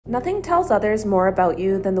Nothing tells others more about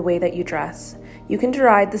you than the way that you dress. You can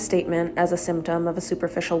deride the statement as a symptom of a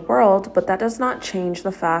superficial world, but that does not change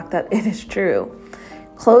the fact that it is true.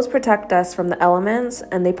 Clothes protect us from the elements,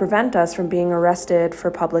 and they prevent us from being arrested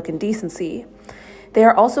for public indecency. They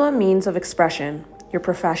are also a means of expression. Your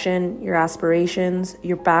profession, your aspirations,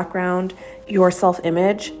 your background, your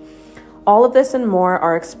self-image. All of this and more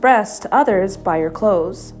are expressed to others by your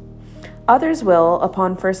clothes. Others will,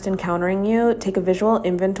 upon first encountering you, take a visual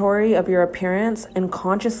inventory of your appearance and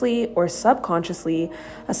consciously or subconsciously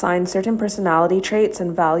assign certain personality traits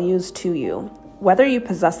and values to you, whether you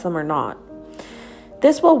possess them or not.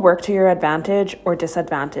 This will work to your advantage or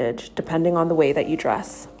disadvantage, depending on the way that you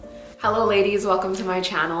dress. Hello ladies, welcome to my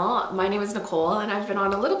channel. My name is Nicole and I've been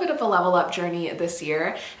on a little bit of a level up journey this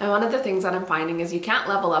year, and one of the things that I'm finding is you can't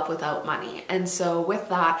level up without money. And so with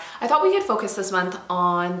that, I thought we could focus this month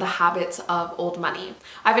on the habits of old money.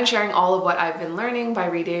 I've been sharing all of what I've been learning by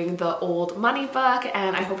reading the Old Money book,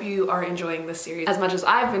 and I hope you are enjoying this series as much as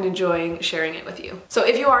I've been enjoying sharing it with you. So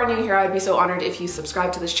if you are new here, I'd be so honored if you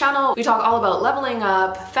subscribe to this channel. We talk all about leveling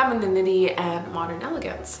up, femininity, and modern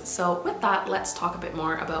elegance. So with that, let's talk a bit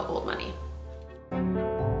more about old money.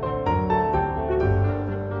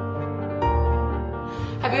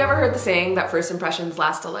 Have you ever heard the saying that first impressions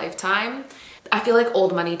last a lifetime? I feel like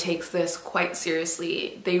old money takes this quite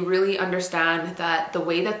seriously. They really understand that the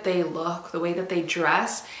way that they look, the way that they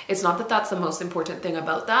dress, it's not that that's the most important thing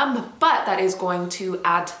about them, but that is going to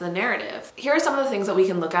add to the narrative. Here are some of the things that we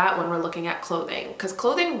can look at when we're looking at clothing, because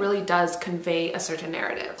clothing really does convey a certain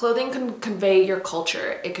narrative. Clothing can convey your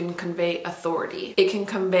culture, it can convey authority, it can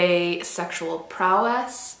convey sexual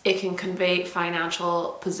prowess, it can convey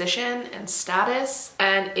financial position and status,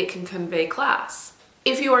 and it can convey class.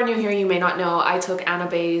 If you are new here, you may not know, I took Anna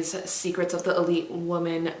Bay's Secrets of the Elite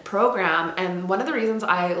Woman program, and one of the reasons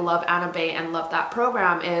I love Anna Bay and love that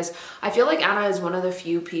program is I feel like Anna is one of the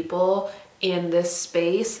few people in this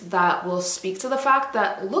space that will speak to the fact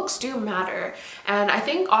that looks do matter. And I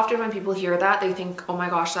think often when people hear that, they think, oh my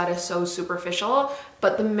gosh, that is so superficial.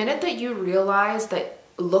 But the minute that you realize that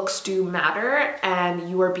looks do matter and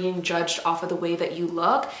you are being judged off of the way that you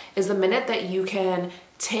look is the minute that you can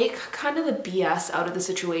take kind of the BS out of the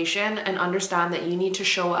situation and understand that you need to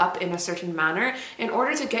show up in a certain manner in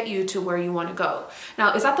order to get you to where you want to go.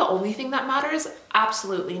 Now, is that the only thing that matters?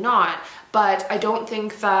 Absolutely not. But I don't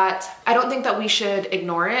think that we should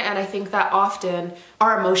ignore it, and I think that often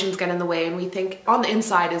our emotions get in the way and we think on the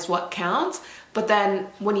inside is what counts. But then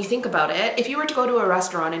when you think about it, if you were to go to a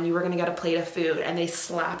restaurant and you were going to get a plate of food and they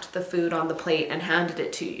slapped the food on the plate and handed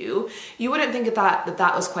it to you, you wouldn't think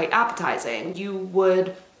that was quite appetizing. You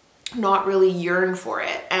would not really yearn for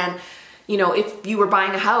it. And you know, if you were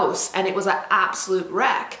buying a house and it was an absolute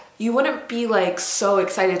wreck, you wouldn't be like so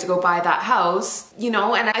excited to go buy that house, you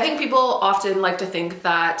know? And I think people often like to think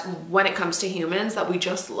that when it comes to humans that we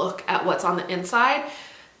just look at what's on the inside.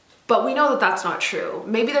 But we know that that's not true.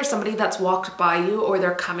 Maybe there's somebody that's walked by you or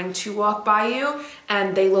they're coming to walk by you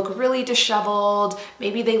and they look really disheveled.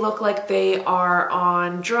 Maybe they look like they are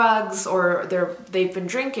on drugs or they've been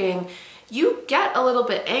drinking. You get a little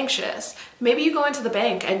bit anxious. Maybe you go into the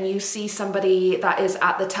bank and you see somebody that is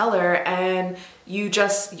at the teller and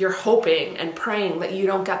you're hoping and praying that you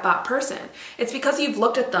don't get that person. It's because you've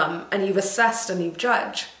looked at them and you've assessed and you've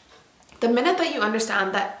judged. The minute that you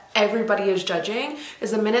understand that everybody is judging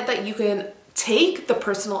is the minute that you can take the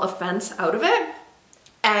personal offense out of it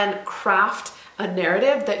and craft a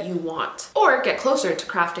narrative that you want, or get closer to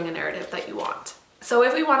crafting a narrative that you want. So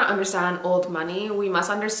if we want to understand old money, we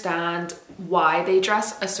must understand why they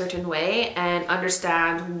dress a certain way and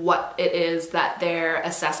understand what it is that they're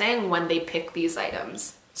assessing when they pick these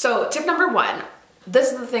items. So tip number one,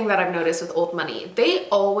 this is the thing that I've noticed with old money. They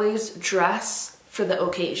always dress for the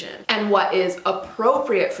occasion and what is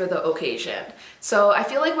appropriate for the occasion. So I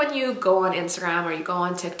feel like when you go on Instagram or you go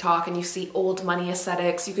on TikTok and you see old money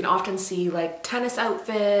aesthetics, you can often see like tennis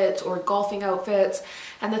outfits or golfing outfits.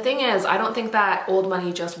 And the thing is, I don't think that old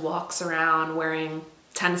money just walks around wearing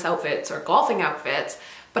tennis outfits or golfing outfits,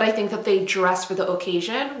 but I think that they dress for the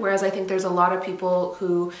occasion, whereas I think there's a lot of people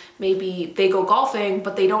who maybe they go golfing,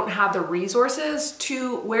 but they don't have the resources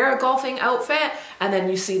to wear a golfing outfit, and then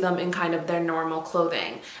you see them in kind of their normal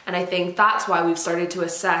clothing. And I think that's why we've started to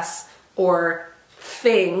assess or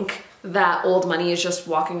think that old money is just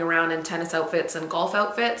walking around in tennis outfits and golf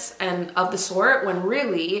outfits and of the sort, when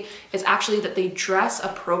really it's actually that they dress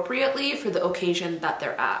appropriately for the occasion that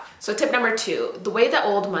they're at. So tip number 2, the way that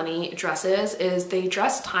old money dresses is they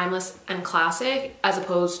dress timeless and classic as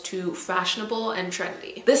opposed to fashionable and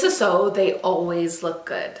trendy. This is so they always look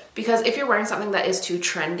good. Because if you're wearing something that is too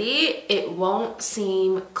trendy, it won't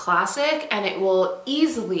seem classic and it will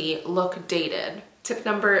easily look dated. Tip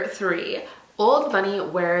number 3, old money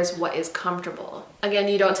wears what is comfortable. Again,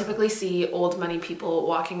 you don't typically see old money people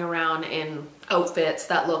walking around in outfits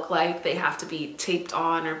that look like they have to be taped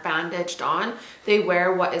on or bandaged on. They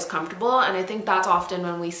wear what is comfortable, and I think that's often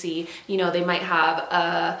when we see, you know, they might have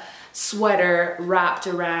a sweater wrapped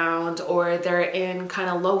around, or they're in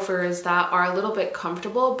kind of loafers that are a little bit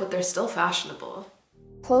comfortable, but they're still fashionable.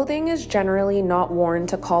 Clothing is generally not worn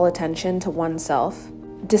to call attention to oneself.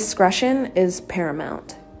 Discretion is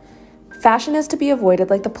paramount. Fashion is to be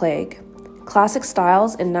avoided like the plague. Classic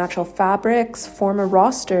styles in natural fabrics form a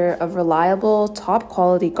roster of reliable,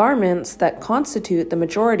 top-quality garments that constitute the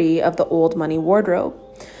majority of the old money wardrobe.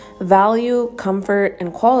 Value, comfort,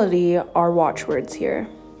 and quality are watchwords here.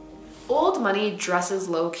 Old money dresses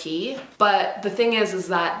low-key, but the thing is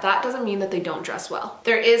that doesn't mean that they don't dress well.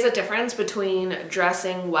 There is a difference between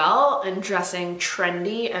dressing well and dressing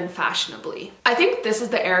trendy and fashionably. I think this is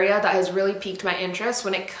the area that has really piqued my interest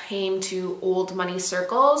when it came to old money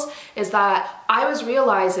circles, is that I was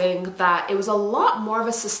realizing that it was a lot more of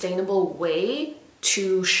a sustainable way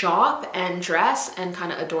to shop and dress and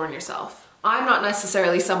kind of adorn yourself. I'm not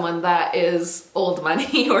necessarily someone that is old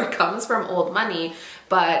money or comes from old money,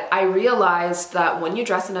 but I realized that when you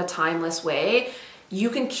dress in a timeless way, you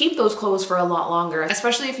can keep those clothes for a lot longer,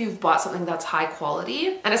 especially if you've bought something that's high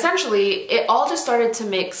quality. And essentially, it all just started to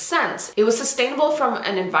make sense. It was sustainable from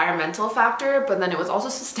an environmental factor, but then it was also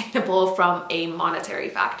sustainable from a monetary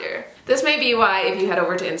factor. This may be why if you head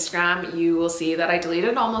over to Instagram, you will see that I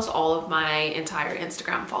deleted almost all of my entire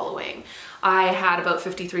Instagram following. I had about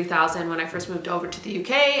 53,000 when I first moved over to the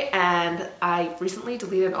UK, and I recently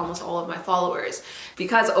deleted almost all of my followers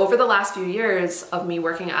because over the last few years of me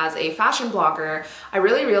working as a fashion blogger, I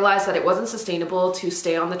really realized that it wasn't sustainable to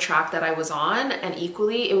stay on the track that I was on, and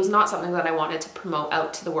equally, it was not something that I wanted to promote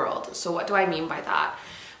out to the world. So what do I mean by that?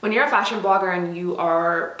 When you're a fashion blogger and you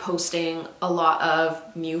are posting a lot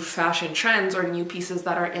of new fashion trends or new pieces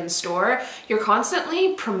that are in store, you're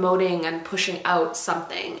constantly promoting and pushing out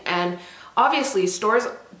something. And obviously, stores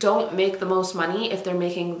don't make the most money if they're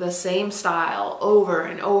making the same style over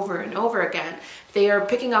and over and over again. They are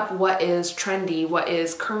picking up what is trendy, what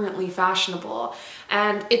is currently fashionable,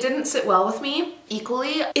 and it didn't sit well with me.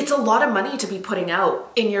 Equally, it's a lot of money to be putting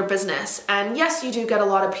out in your business, and yes, you do get a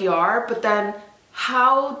lot of PR, but then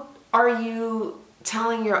how are you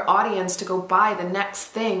telling your audience to go buy the next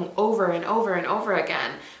thing over and over and over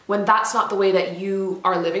again when that's not the way that you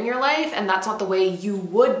are living your life, and that's not the way you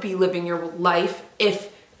would be living your life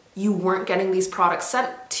if you weren't getting these products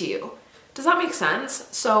sent to you? Does that make sense?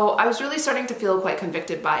 So I was really starting to feel quite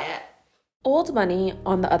convicted by it. Old money,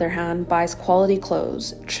 on the other hand, buys quality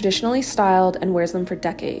clothes, traditionally styled, and wears them for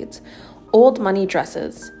decades. Old money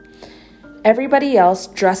dresses. Everybody else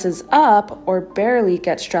dresses up or barely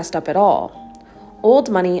gets dressed up at all. Old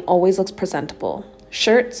money always looks presentable.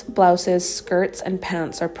 Shirts, blouses, skirts, and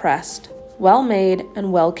pants are pressed. Well-made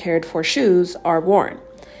and well-cared for shoes are worn.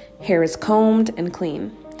 Hair is combed and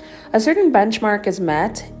clean. A certain benchmark is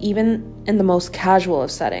met, even in the most casual of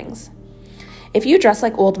settings. If you dress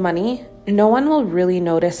like old money, no one will really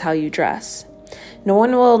notice how you dress. No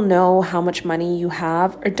one will know how much money you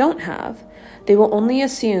have or don't have. They will only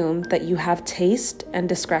assume that you have taste and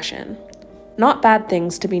discretion. Not bad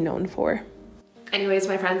things to be known for. Anyways,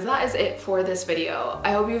 my friends, that is it for this video.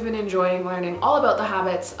 I hope you've been enjoying learning all about the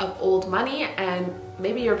habits of old money, and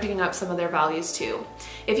maybe you're picking up some of their values too.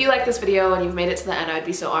 If you like this video and you've made it to the end, I'd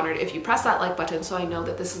be so honored if you press that like button so I know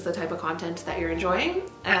that this is the type of content that you're enjoying.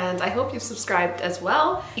 And I hope you've subscribed as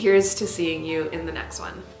well. Here's to seeing you in the next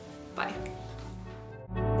one. Bye.